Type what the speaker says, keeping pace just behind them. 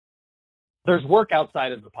there's work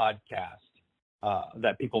outside of the podcast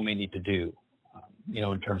that people may need to do,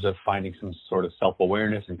 in terms of finding some sort of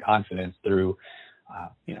self-awareness and confidence through,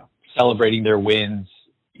 celebrating their wins,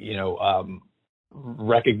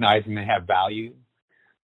 recognizing they have value,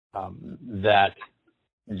 that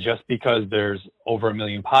just because there's over 1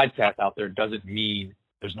 million podcasts out there doesn't mean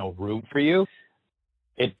there's no room for you.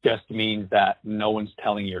 It just means that no one's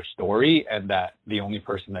telling your story and that the only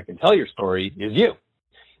person that can tell your story is you.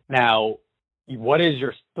 Now, what is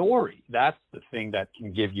your story? That's the thing that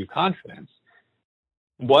can give you confidence.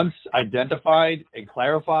 Once identified and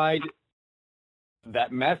clarified,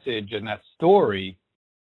 that message and that story,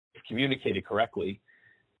 if communicated correctly,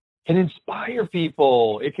 can inspire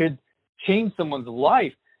people. It could change someone's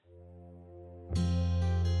life.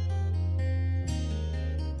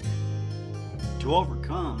 To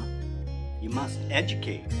overcome, you must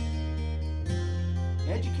educate.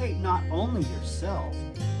 Educate not only yourself,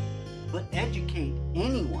 but educate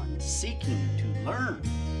anyone seeking to learn.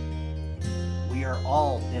 We are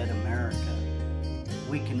all dead America.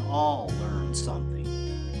 We can all learn something.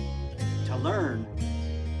 To learn,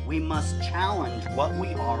 we must challenge what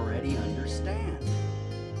we already understand.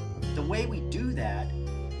 The way we do that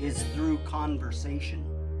is through conversation.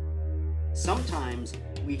 Sometimes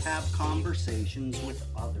we have conversations with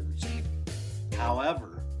others.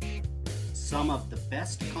 However, some of the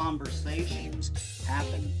best conversations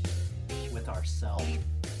happen with ourselves.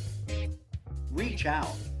 Reach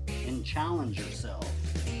out and challenge yourself.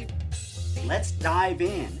 Let's dive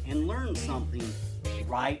in and learn something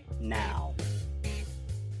right now.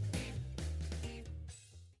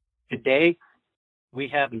 Today, we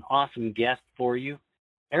have an awesome guest for you,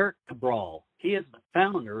 Erik Cabral. He is the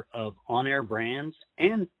founder of On Air Brands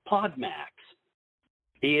and Podmax.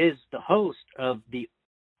 He is the host of the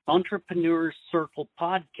Entrepreneur Circle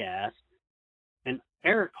podcast, and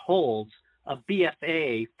Erik holds a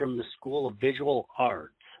BFA from the School of Visual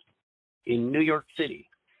Arts in New York City.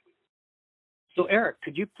 So Erik,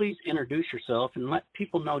 could you please introduce yourself and let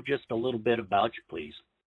people know just a little bit about you, please?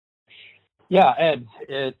 Yeah, Ed,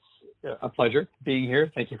 it's a pleasure being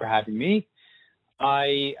here. Thank you for having me.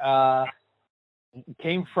 I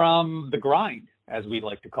came from the grind, as we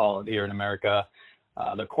like to call it here in America,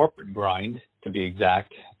 the corporate grind, to be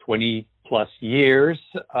exact. 20 plus years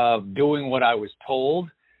of doing what I was told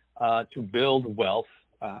to build wealth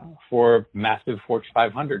for massive Fortune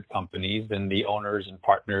 500 companies and the owners and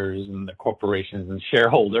partners and the corporations and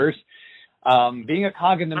shareholders, being a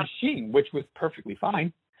cog in the machine, which was perfectly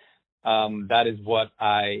fine. That is what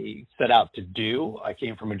I set out to do. I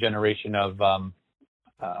came from a generation of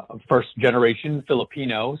first generation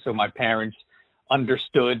Filipino, so my parents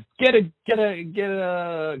understood get a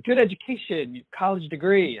good education, college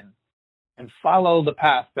degree, and follow the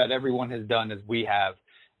path that everyone has done as we have,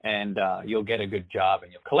 and you'll get a good job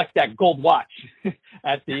and you'll collect that gold watch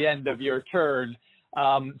at the end of your turn.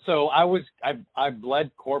 So I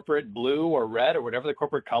bled corporate blue or red or whatever the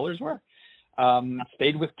corporate colors were.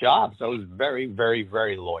 Stayed with jobs. I was very, very,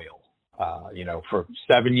 very loyal. For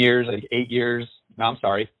 7 years, like 8 years. No, I'm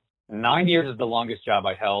sorry. 9 years is the longest job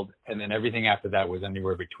I held. And then everything after that was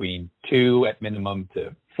anywhere between 2 at minimum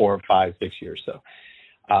to 4, 5, 6 years. So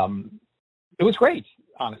it was great,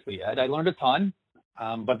 honestly, Ed. I learned a ton.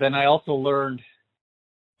 But then I also learned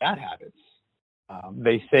bad habits.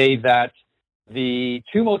 They say that the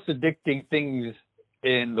 2 most addicting things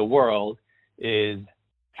in the world is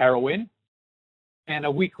heroin and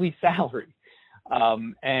a weekly salary.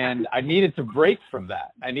 And I needed to break from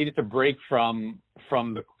that. I needed to break from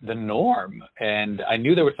the norm. And I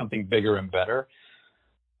knew there was something bigger and better.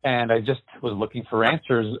 And I just was looking for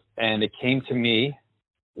answers. And it came to me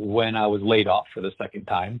when I was laid off for the second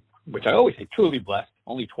time, which I always say truly blessed,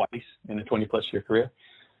 only twice in a 20 plus year career.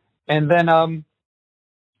 And then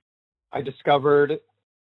I discovered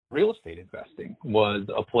real estate investing was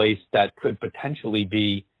a place that could potentially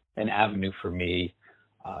be an avenue for me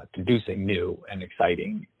to do something new and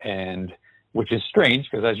exciting, and which is strange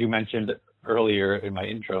because, as you mentioned earlier in my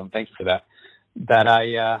intro, and thanks for that, that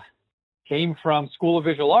I came from School of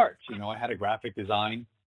Visual Arts. I had a graphic design,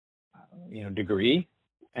 degree,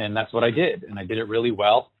 and that's what I did, and I did it really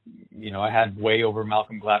well. I had way over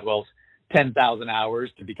Malcolm Gladwell's 10,000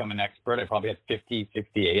 hours to become an expert. I probably had 50,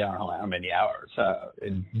 58, I don't know how many hours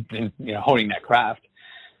in honing that craft.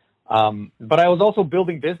 But I was also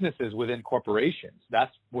building businesses within corporations.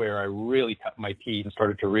 That's where I really cut my teeth and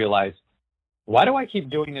started to realize, why do I keep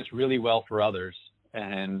doing this really well for others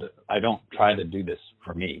and I don't try to do this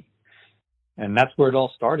for me? And that's where it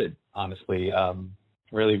all started, honestly.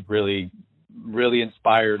 Really, really, really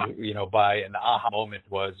inspired, by an aha moment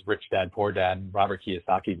was Rich Dad, Poor Dad, Robert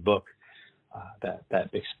Kiyosaki's book. that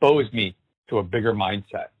exposed me to a bigger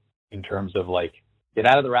mindset in terms of like, get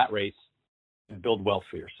out of the rat race and build wealth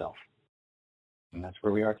for yourself. And that's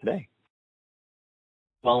where we are today.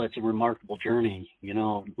 Well, it's a remarkable journey. You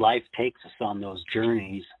know, life takes us on those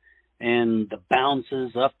journeys, and the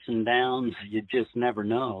bounces, ups and downs, you just never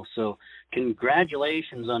know. So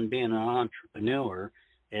congratulations on being an entrepreneur.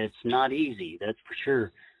 It's not easy, that's for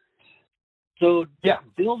sure. So Yeah.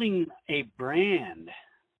 building a brand,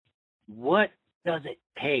 what does it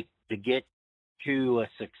take to get to a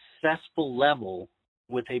successful level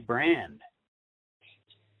with a brand?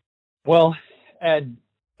 Well, Ed,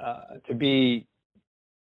 to be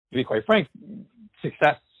quite frank,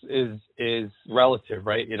 success is relative,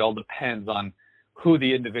 right? It all depends on who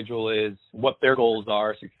the individual is, what their goals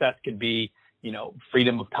are. Success could be,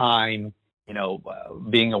 freedom of time,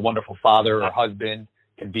 being a wonderful father or husband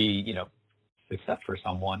could be, success for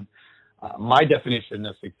someone. My definition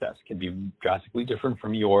of success can be drastically different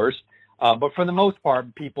from yours. But for the most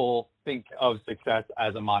part, people think of success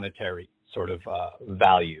as a monetary sort of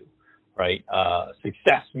value, right?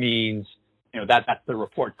 Success means, that's the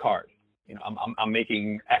report card. I'm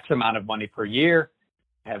making X amount of money per year,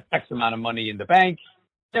 have X amount of money in the bank,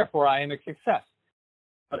 therefore I am a success.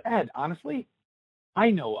 But Ed, honestly,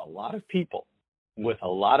 I know a lot of people with a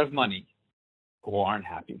lot of money who aren't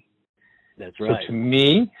happy. That's right. So to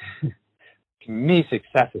me,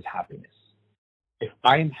 success is happiness. If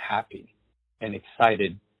I'm happy and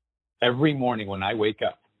excited every morning when I wake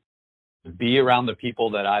up to be around the people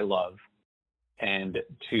that I love and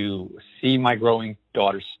to see my growing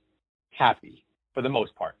daughters happy, for the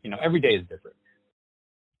most part, every day is different,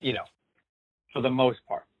 for the most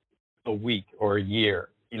part, a week or a year,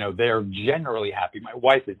 they're generally happy. My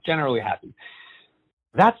wife is generally happy.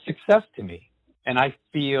 That's success to me. And I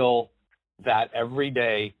feel that every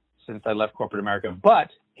day since I left corporate America. But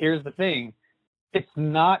here's the thing, it's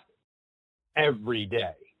not every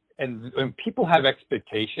day. And when people have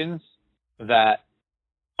expectations that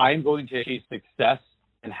I'm going to achieve success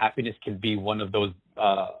and happiness can be one of those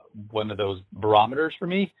barometers for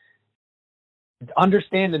me,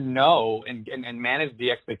 understand and know and manage the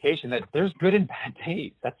expectation that there's good and bad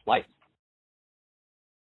days. That's life.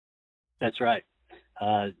 That's right.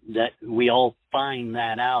 That we all find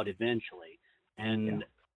that out eventually. And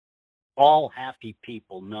all happy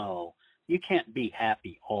people know you can't be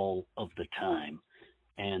happy all of the time.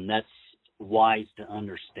 And that's wise to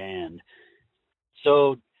understand.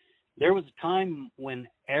 So there was a time when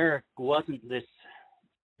Erik wasn't this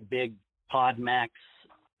big PodMax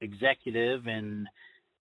executive, and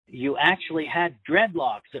you actually had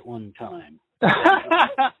dreadlocks at one time.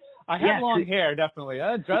 I had long hair, definitely.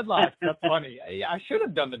 Dreadlocks, that's funny. I should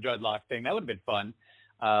have done the dreadlock thing. That would have been fun.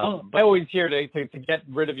 But I always hear to get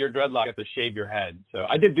rid of your dreadlock, you have to shave your head. So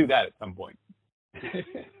I did do that at some point.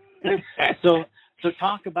 So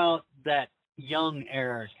talk about that young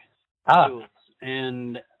Erik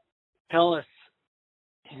and tell us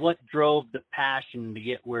what drove the passion to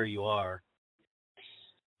get where you are.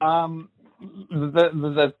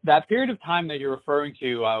 That period of time that you're referring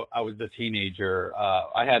to, I was a teenager.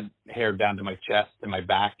 I had hair down to my chest and my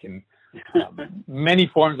back, and many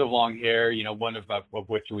forms of long hair. One of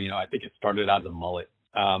which I think it started out as a mullet.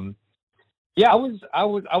 I was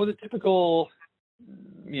a typical,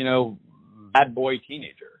 bad boy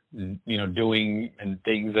teenager. Doing and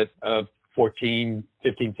things that 14,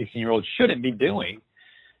 15, 16-year-olds shouldn't be doing.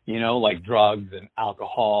 Like drugs and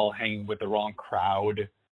alcohol, hanging with the wrong crowd.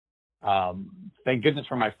 Thank goodness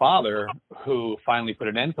for my father, who finally put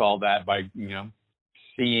an end to all that by,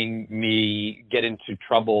 seeing me get into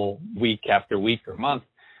trouble week after week or month.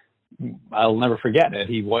 I'll never forget it.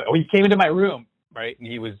 He came into my room, right, and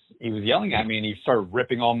he was yelling at me, and he started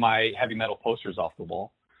ripping all my heavy metal posters off the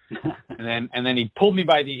wall. and then he pulled me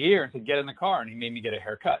by the ear and said, "Get in the car," and he made me get a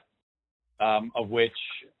haircut, of which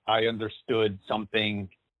I understood something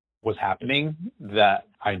was happening that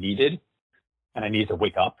I needed, and I needed to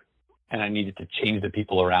wake up, and I needed to change the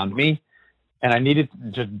people around me, and I needed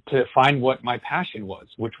to find what my passion was,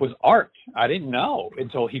 which was art. I didn't know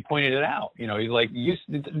until he pointed it out. He's like,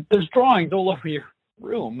 there's drawings all over your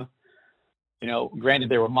room. Granted,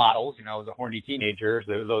 they were models. I was a horny teenager,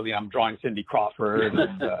 so I'm drawing Cindy Crawford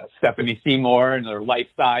and Stephanie Seymour, and they're life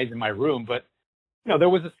size in my room. But there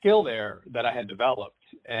was a skill there that I had developed,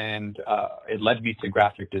 and it led me to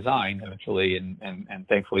graphic design eventually. And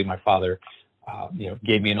thankfully, my father,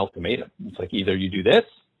 gave me an ultimatum. It's like, either you do this,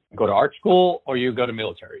 go to art school, or you go to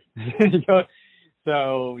military.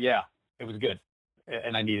 So yeah, it was good,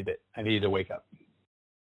 and I needed it. I needed to wake up.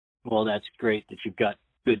 Well, that's great that you've got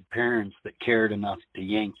good parents that cared enough to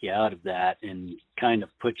yank you out of that and kind of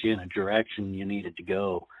put you in a direction you needed to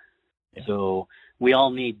go. Yeah. So we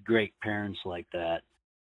all need great parents like that.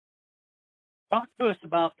 Talk to us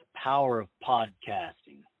about the power of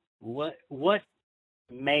podcasting. What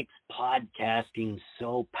makes podcasting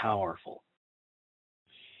so powerful?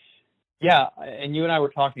 Yeah, and you and I were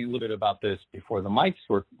talking a little bit about this before the mics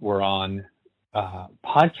were on.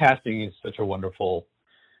 Podcasting is such a wonderful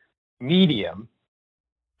medium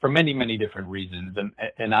for many, many different reasons,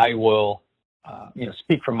 and I will,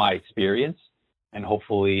 speak from my experience, and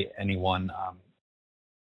hopefully anyone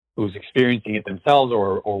who's experiencing it themselves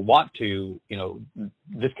or want to,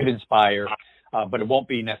 this could inspire, but it won't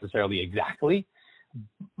be necessarily exactly.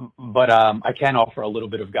 But I can offer a little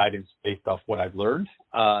bit of guidance based off what I've learned,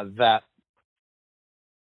 that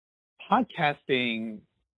podcasting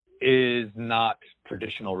is not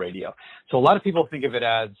traditional radio. So a lot of people think of it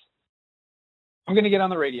as, I'm going to get on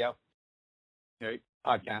the radio, right,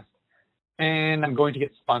 podcast, and I'm going to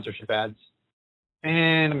get sponsorship ads,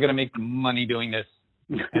 and I'm going to make money doing this,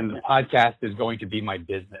 and the podcast is going to be my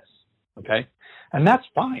business, okay? And that's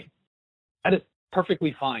fine. That is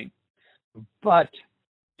perfectly fine. But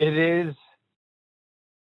it is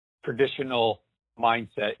traditional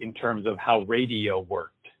mindset in terms of how radio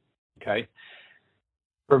worked, okay?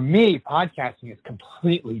 For me, podcasting is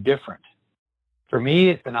completely different. For me,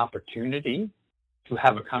 it's an opportunity to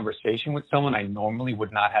have a conversation with someone I normally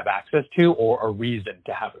would not have access to, or a reason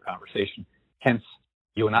to have a conversation. Hence,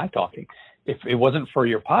 you and I talking. If it wasn't for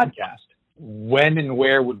your podcast, when and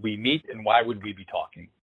where would we meet, and why would we be talking?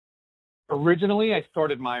 Originally, I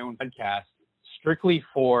started my own podcast strictly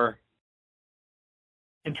for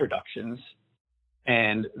introductions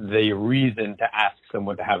and the reason to ask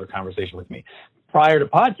someone to have a conversation with me. Prior to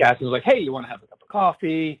podcast, it was like, hey, you want to have a cup of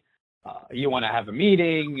coffee? You want to have a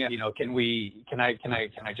meeting? Can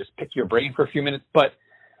I just pick your brain for a few minutes? But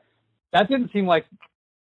that didn't seem like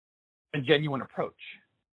a genuine approach.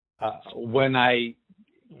 When I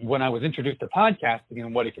was introduced to podcasting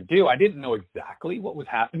and what it could do, I didn't know exactly what was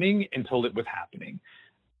happening until it was happening.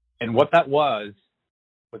 And what that was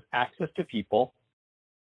access to people,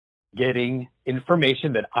 getting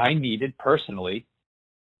information that I needed personally,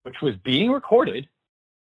 which was being recorded.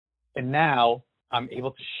 And now I'm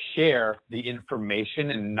able to share the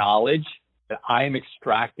information and knowledge that I am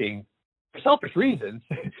extracting for selfish reasons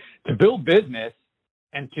to build business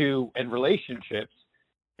and relationships,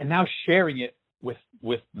 and now sharing it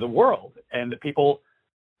with the world. And the people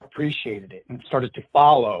appreciated it and started to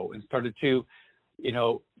follow and started to,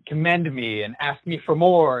 commend me and ask me for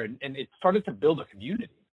more. And it started to build a community,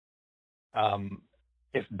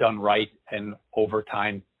 if done right and over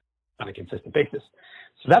time on a consistent basis.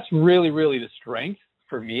 So that's really, really the strength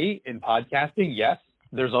for me in podcasting. Yes,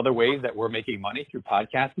 there's other ways that we're making money through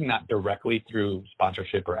podcasting, not directly through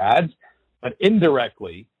sponsorship or ads, but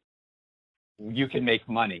indirectly, you can make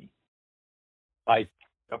money by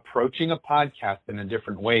approaching a podcast in a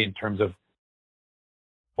different way in terms of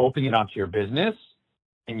bolting it onto your business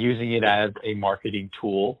and using it as a marketing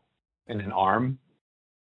tool and an arm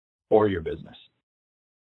for your business.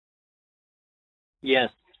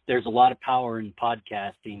 Yes, there's a lot of power in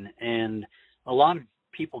podcasting, and a lot of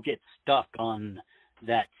people get stuck on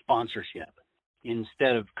that sponsorship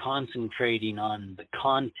instead of concentrating on the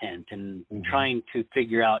content and trying to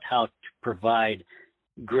figure out how to provide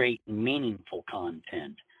great, meaningful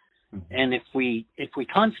content. And if we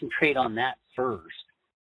concentrate on that first,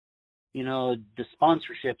 the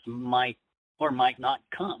sponsorships might or might not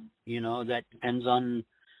come. That depends on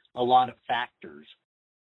a lot of factors.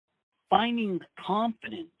 Finding the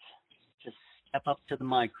confidence to step up to the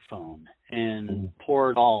microphone and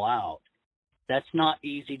pour it all out, that's not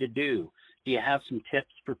easy to do. Do you have some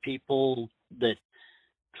tips for people that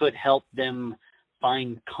could help them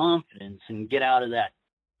find confidence and get out of that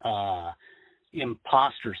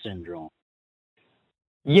imposter syndrome?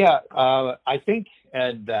 Yeah, I think,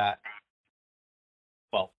 Ed, that,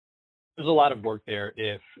 well, there's a lot of work there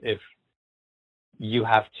if you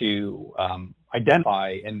have to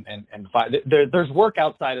identify and find. There's work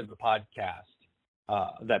outside of the podcast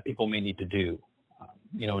that people may need to do,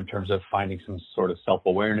 in terms of finding some sort of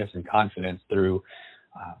self-awareness and confidence through,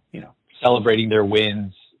 celebrating their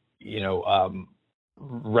wins,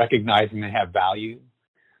 recognizing they have value,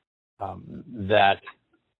 that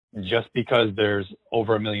just because there's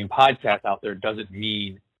over 1 million podcasts out there doesn't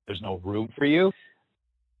mean there's no room for you.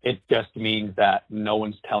 It just means that no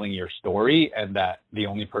one's telling your story, and that the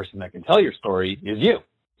only person that can tell your story is you.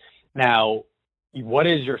 Now, what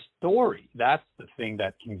is your story? That's the thing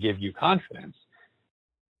that can give you confidence.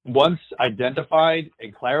 Once identified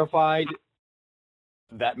and clarified,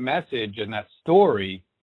 that message and that story,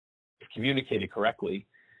 if communicated correctly,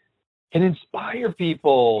 can inspire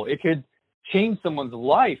people. It could change someone's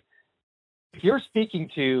life. If you're speaking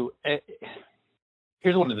to,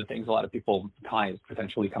 here's one of the things a lot of people, clients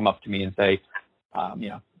potentially come up to me and say,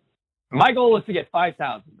 my goal is to get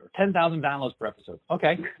 5,000 or 10,000 downloads per episode.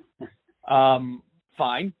 Okay,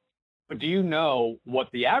 fine. But do you know what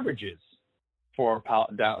the average is for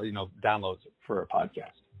downloads for a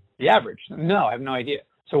podcast? The average? No, I have no idea.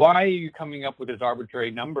 So why are you coming up with this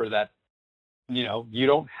arbitrary number that, you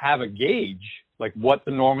don't have a gauge like what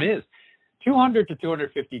the norm is? 200 to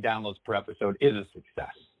 250 downloads per episode is a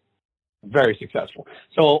success. Very successful.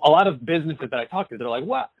 So a lot of businesses that I talk to, they're like,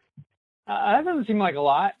 what? That doesn't seem like a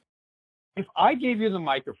lot. If I gave you the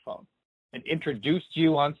microphone and introduced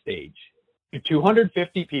you on stage to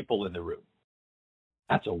 250 people in the room,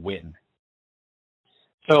 that's a win.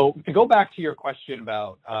 So to go back to your question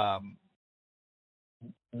about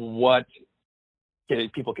what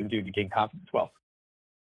people can do to gain confidence, well,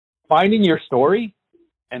 finding your story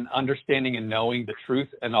and understanding and knowing the truth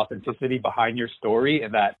and authenticity behind your story,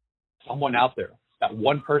 and that someone out there, that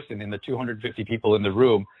one person in the 250 people in the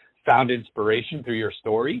room found inspiration through your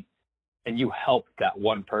story, and you helped that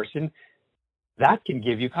one person, that can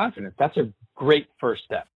give you confidence. That's a great first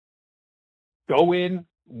step. Go in,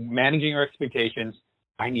 managing your expectations.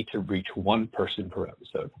 I need to reach one person per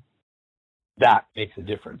episode. That makes a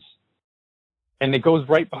difference. And it goes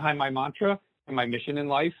right behind my mantra and my mission in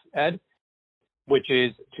life, Ed, which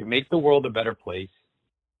is to make the world a better place,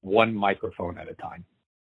 one microphone at a time.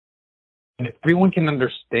 And if everyone can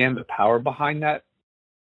understand the power behind that,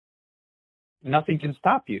 nothing can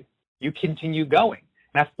stop you. You continue going.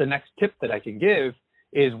 That's the next tip that I can give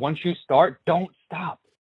is once you start, don't stop.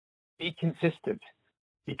 Be consistent,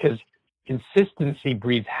 because consistency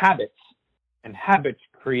breeds habits, and habits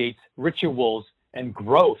creates rituals and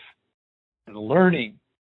growth and learning,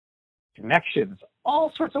 connections.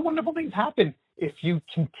 All sorts of wonderful things happen if you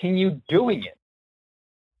continue doing it.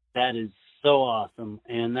 That is so awesome,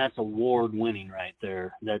 and that's award-winning right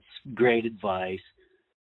there. That's great advice.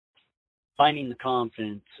 Finding the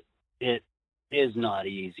confidence, it is not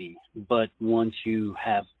easy, but once you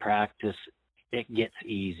have practice, it gets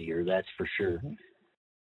easier, that's for sure. Mm-hmm.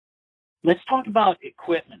 Let's talk about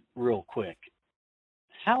equipment real quick.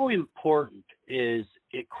 How important is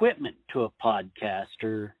equipment to a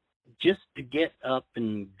podcaster just to get up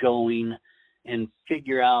and going and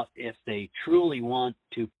figure out if they truly want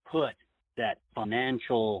to put that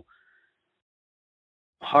financial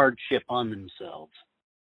hardship on themselves?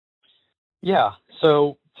 Yeah.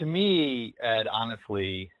 So to me, Ed,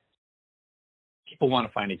 honestly, people want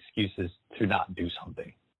to find excuses to not do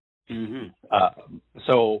something. Mm-hmm.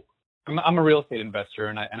 So I'm a real estate investor,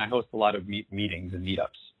 and I host a lot of meetings and meetups.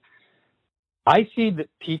 I see that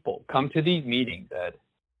people come to these meetings, Ed,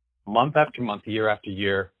 month after month, year after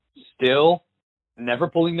year, still never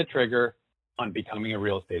pulling the trigger on becoming a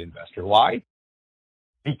real estate investor. Why?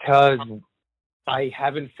 Because I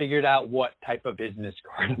haven't figured out what type of business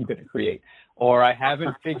card I'm going to create, or I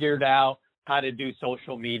haven't figured out how to do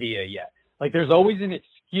social media yet. Like, there's always an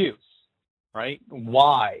excuse, right?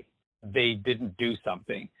 Why they didn't do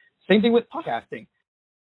something. Same thing with podcasting.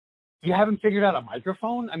 You haven't figured out a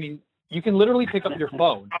microphone? I mean, you can literally pick up your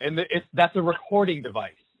phone, and that's a recording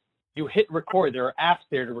device. You hit record. There are apps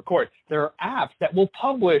there to record. There are apps that will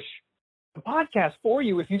publish the podcast for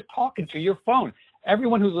you if you're talking to your phone.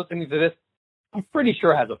 Everyone who's listening to this, I'm pretty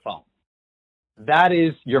sure has a phone. That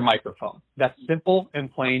is your microphone. That's simple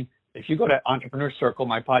and plain. If you go to Entrepreneur Circle,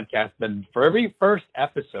 my podcast, then for every first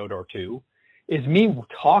episode or two is me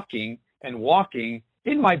talking and walking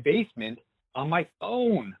in my basement on my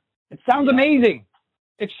phone. It sounds amazing.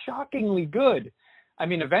 It's shockingly good. I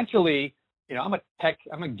mean, eventually, I'm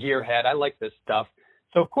a gearhead. I like this stuff.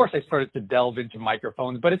 So of course I started to delve into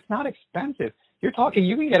microphones, but it's not expensive. You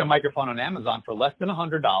can get a microphone on Amazon for less than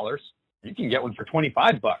 $100. You can get one for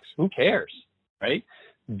 $25. Who cares, right?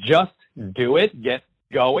 Just do it, get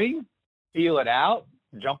going, feel it out,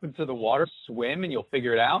 jump into the water, swim, and you'll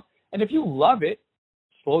figure it out. And if you love it,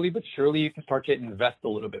 slowly but surely you can start to invest a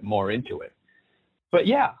little bit more into it. But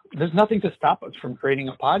yeah, there's nothing to stop us from creating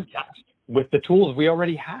a podcast with the tools we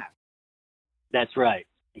already have. That's right.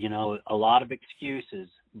 A lot of excuses,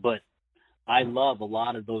 but I love a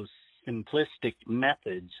lot of those simplistic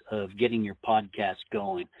methods of getting your podcast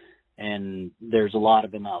going. And there's a lot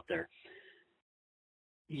of them out there.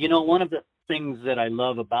 One of the things that I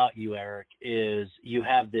love about you, Erik, is you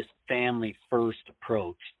have this family first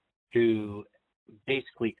approach to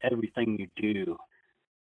basically everything you do.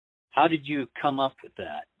 How did you come up with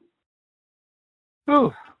that?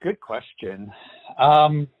 Ooh, good question.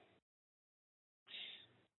 Um,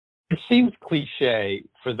 it seems cliche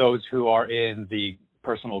for those who are in the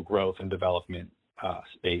personal growth and development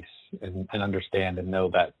space and understand and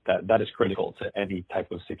know that is critical to any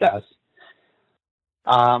type of success.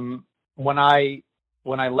 Um, when I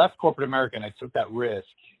when I left corporate America and I took that risk,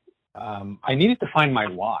 I needed to find my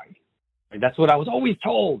why. Like, that's what I was always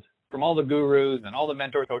told from all the gurus and all the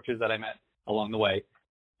mentor coaches that I met along the way.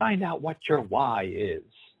 Find out what your why is.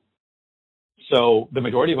 So the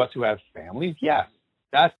majority of us who have families, yes,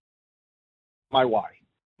 that's my why.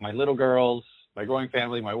 My little girls, my growing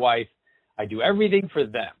family, my wife, I do everything for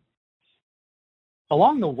them.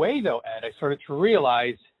 Along the way, though, Ed, I started to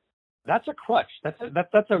realize that's a crutch.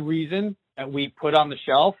 That's a reason that we put on the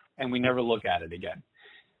shelf and we never look at it again.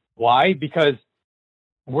 Why? Because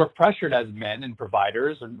we're pressured as men and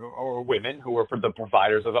providers or women who are for the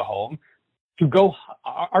providers of the home to go.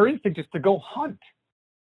 Our instinct is to go hunt,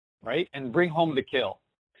 right, and bring home the kill,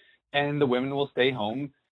 and the women will stay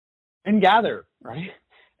home and gather, right,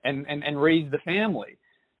 and raise the family.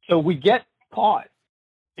 So we get caught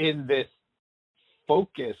in this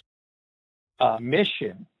focus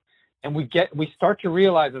mission, and we start to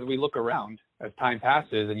realize as we look around as time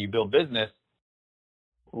passes and you build business,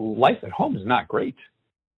 life at home is not great.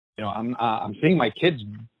 I'm seeing my kids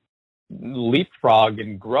leapfrog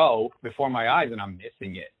and grow before my eyes, and I'm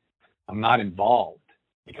missing it. I'm not involved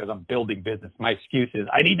because I'm building business. My excuse is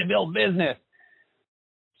I need to build business.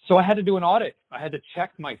 So I had to do an audit. I had to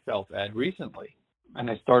check myself, Ed, recently. And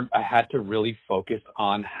I had to really focus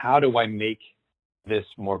on how do I make this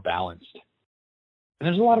more balanced. And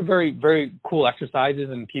there's a lot of very, very cool exercises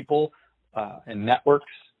and people and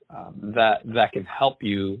networks that can help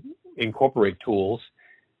you incorporate tools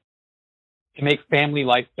to make family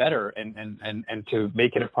life better and to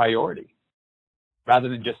make it a priority rather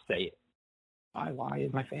than just say it. My why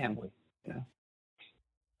is my family.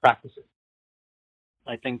 Practice it.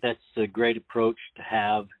 I think that's a great approach to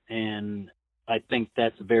have, and I think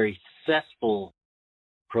that's a very successful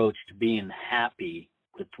approach to being happy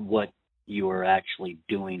with what you are actually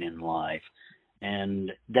doing in life.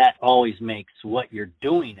 And that always makes what you're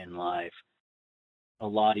doing in life a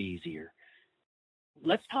lot easier.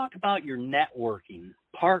 Let's talk about your networking,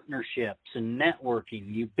 partnerships and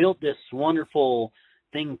networking. You built this wonderful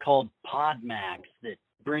thing called PodMax that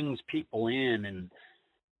brings people in, and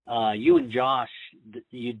you and Josh,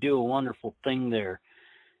 you do a wonderful thing there.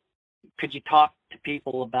 Could you talk to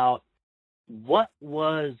people about what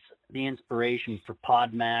was the inspiration for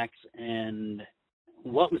PodMax and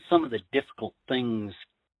what was some of the difficult things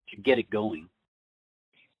to get it going?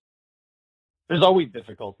 There's always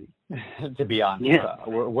difficulty, to be honest. Yeah.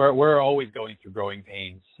 We're always going through growing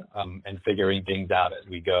pains and figuring things out as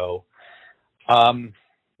we go.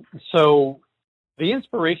 So the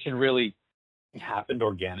inspiration really happened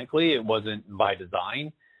organically. It wasn't by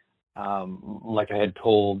design. Like I had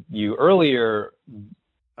told you earlier,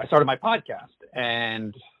 I started my podcast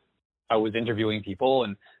and I was interviewing people,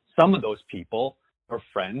 and some of those people are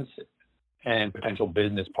friends and potential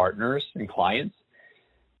business partners and clients.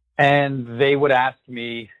 And they would ask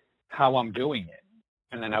me how I'm doing it.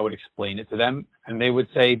 And then I would explain it to them. And they would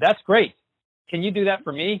say, that's great. Can you do that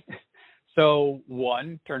for me? So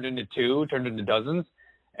one turned into two, turned into dozens.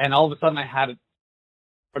 And all of a sudden I had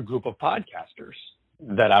a group of podcasters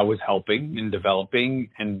that I was helping and developing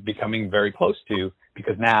and becoming very close to,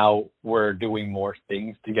 because now we're doing more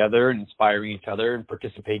things together and inspiring each other and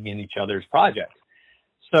participating in each other's projects.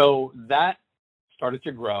 So that started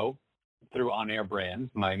to grow through On Air Brands,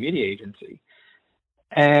 my media agency.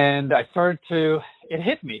 And it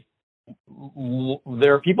hit me.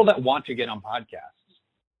 There are people that want to get on podcasts.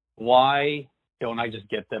 Why don't I just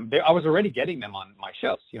get them? I was already getting them on my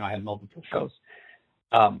shows. I had multiple shows.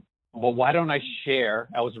 Well, why don't I share?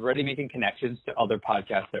 I was already making connections to other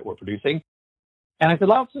podcasts that we're producing. And I said,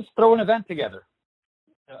 let's just throw an event together.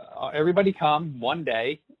 Everybody come one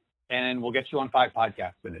day and we'll get you on 5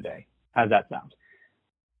 podcasts in a day. How's that sound?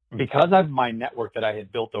 Because of my network that I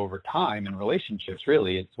had built over time and relationships,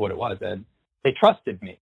 really, it's what it was, Ed. They trusted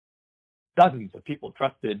me. Dozens of people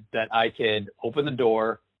trusted that I could open the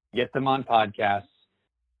door, get them on podcasts,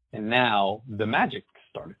 and now the magic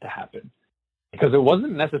started to happen. Because it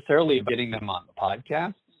wasn't necessarily getting them on the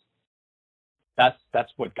podcasts.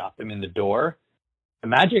 That's what got them in the door. The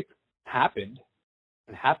magic happened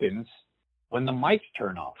and happens when the mics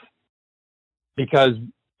turn off. Because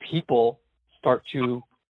people start to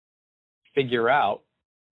figure out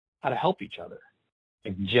how to help each other.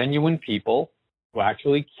 Like genuine people who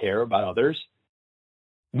actually care about others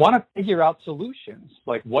want to figure out solutions.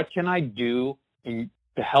 Like, what can I do to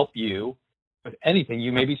help you with anything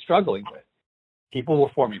you may be struggling with. People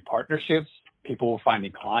were forming partnerships. People were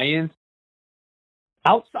finding clients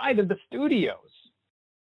outside of the studios.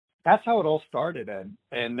 That's how it all started, Ed.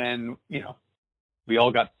 And then, we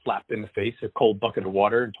all got slapped in the face, a cold bucket of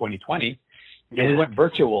water in 2020, and we went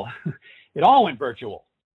virtual. It all went virtual.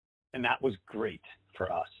 And that was great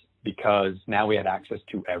for us because now we had access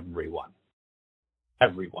to everyone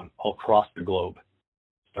all across the globe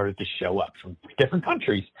started to show up from different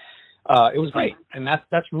countries. It was great. And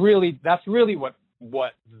that's really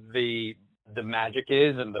what the magic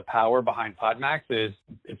is, and the power behind PodMax is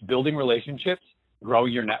it's building relationships,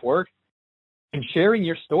 growing your network, and sharing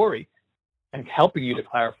your story and helping you to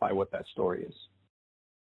clarify what that story is.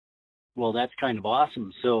 Well, that's kind of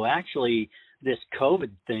awesome. So actually, this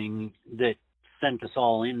COVID thing that sent us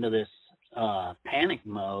all into this panic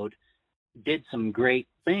mode did some great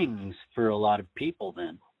things for a lot of people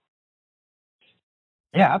then.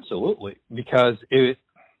 Yeah, absolutely. Because it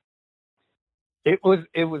was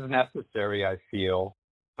necessary, I feel,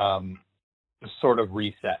 to sort of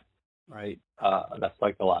reset, right? That's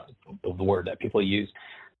like a lot of the word that people use.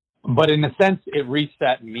 But in a sense, it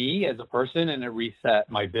reset me as a person, and it reset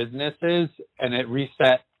my businesses, and it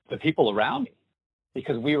reset the people around me,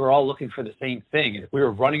 because we were all looking for the same thing. And if we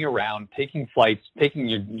were running around, taking flights,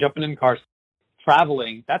 jumping in cars,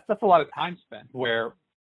 traveling, that's a lot of time spent, where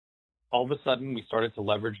all of a sudden we started to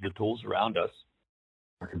leverage the tools around us,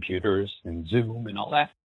 our computers and Zoom and all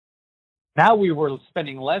that. Now we were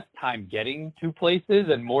spending less time getting to places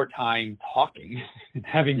and more time talking and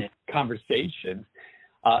having conversations.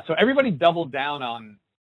 So everybody doubled down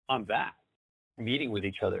on that, meeting with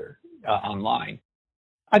each other online.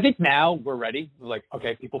 I think now we're ready. Like,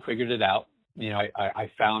 okay, people figured it out.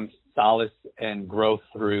 I found solace and growth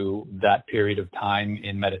through that period of time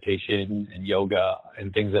in meditation and yoga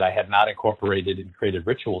and things that I had not incorporated and created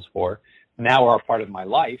rituals for. Now are a part of my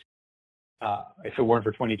life. If it weren't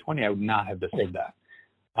for 2020, I would not have discovered that,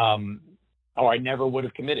 or I never would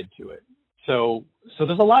have committed to it. So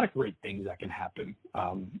there's a lot of great things that can happen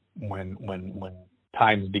when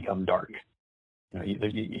times become dark.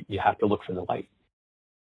 You have to look for the light.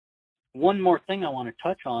 One more thing I want to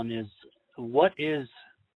touch on is, what is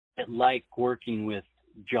it like working with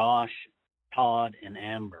Josh, Todd, and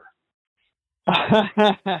Amber?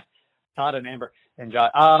 Todd and Amber and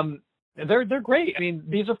Josh. They're great. I mean,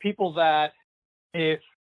 these are people that, if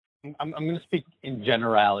I'm going to speak in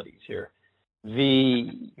generalities here,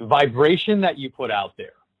 the vibration that you put out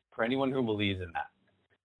there, for anyone who believes in that,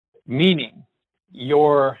 meaning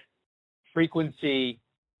your frequency,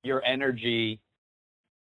 your energy,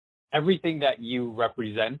 everything that you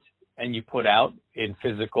represent and you put out in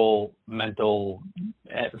physical, mental,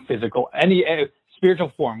 any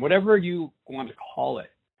spiritual form, whatever you want to call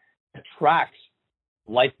it, attracts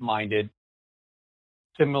like-minded,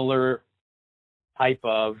 similar type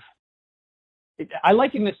of. I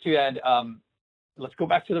liken this to, Ed. Let's go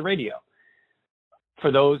back to the radio.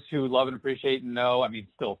 For those who love and appreciate and know, I mean,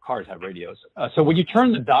 still cars have radios. So when you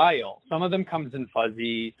turn the dial, some of them comes in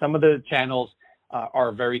fuzzy. Some of the channels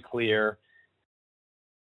are very clear.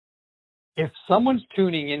 If someone's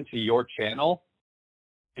tuning into your channel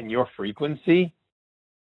and your frequency,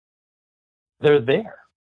 they're there.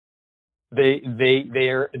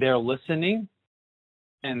 They're listening,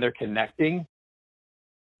 and they're connecting,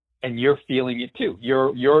 and you're feeling it too.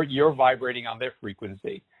 You're vibrating on their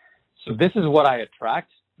frequency. So this is what I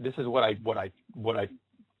attract. This is what I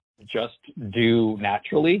just do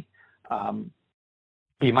naturally.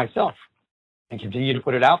 Be myself and continue to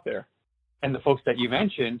put it out there. And the folks that you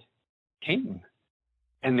mentioned came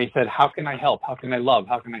and they said, how can I help? How can I love?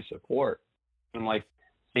 How can I support? I'm like,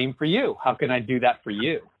 same for you. How can I do that for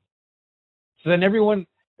you? So then everyone,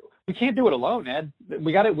 we can't do it alone, Ed.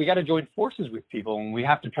 We got to join forces with people, and we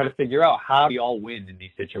have to try to figure out how we all win in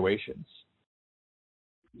these situations.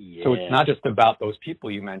 Yeah. So it's not just about those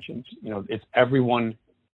people you mentioned. It's everyone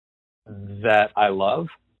that I love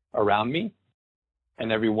around me,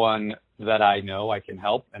 and everyone that I know I can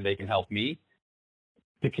help, and they can help me,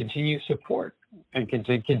 to continue support and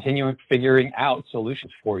continue figuring out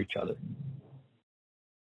solutions for each other.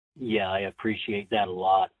 Yeah, I appreciate that a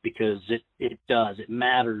lot, because it does. It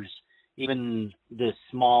matters. Even the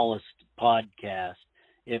smallest podcast,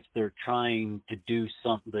 if they're trying to do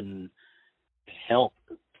something to help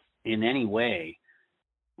in any way,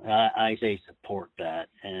 I say support that.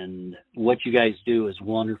 And what you guys do is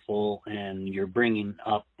wonderful, and you're bringing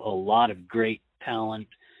up a lot of great talent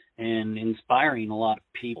and inspiring a lot of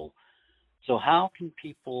people. So how can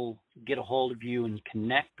people get a hold of you and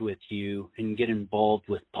connect with you and get involved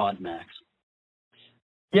with PodMax?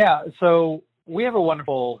 Yeah, so we have a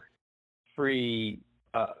wonderful free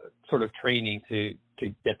sort of training to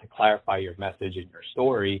get to clarify your message and your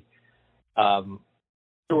story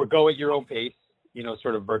through a go at your own pace,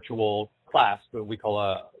 sort of virtual class, what we call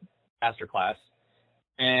a master class.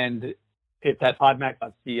 And it's at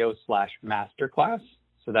podmac.co/masterclass.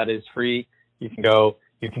 So that is free. You can go,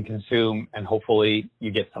 you can consume, and hopefully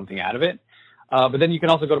you get something out of it. But then you can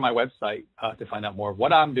also go to my website to find out more of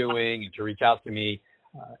what I'm doing and to reach out to me.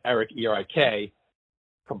 Erik, E-R-I-K,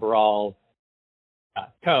 Cabral.co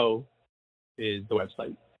is the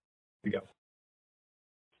website to go.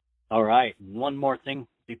 All right. One more thing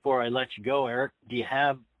before I let you go, Erik. Do you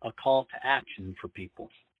have a call to action for people?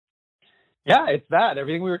 Yeah, it's that.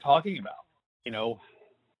 Everything we were talking about.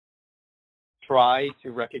 Try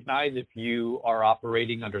to recognize if you are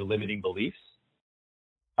operating under limiting beliefs,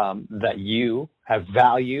 that you have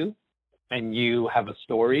value and you have a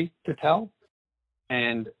story to tell,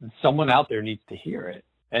 and someone out there needs to hear it.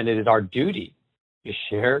 And it is our duty to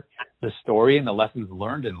share the story and the lessons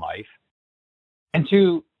learned in life. And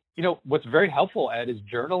to, what's very helpful, Ed, is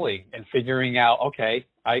journaling and figuring out, okay,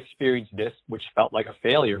 I experienced this, which felt like a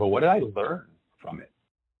failure, but what did I learn from it?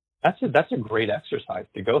 That's a great exercise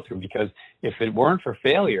to go through, because if it weren't for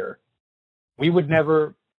failure, we would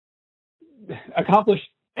never accomplish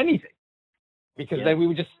anything, because then we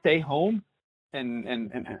would just stay home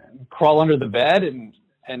and crawl under the bed and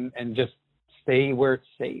just stay where it's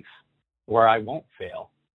safe, where I won't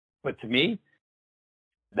fail. But to me,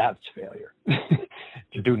 that's failure.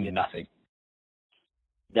 To do nothing.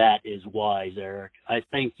 That is wise, Erik. I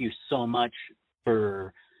thank you so much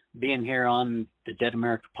for being here on the Dead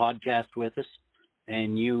America podcast with us,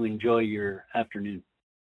 and you enjoy your afternoon.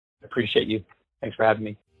 Appreciate you. Thanks for having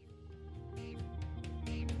me.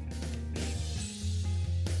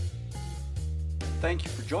 Thank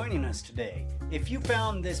you for joining us today. If you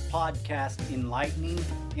found this podcast enlightening,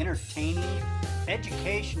 entertaining,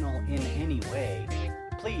 educational in any way,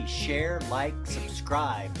 please share, like,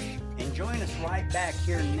 subscribe, and join us right back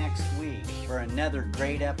here next week for another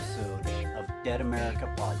great episode of Dead America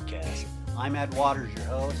Podcast. I'm Ed Waters, your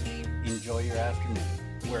host. Enjoy your afternoon,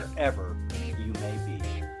 wherever you may be.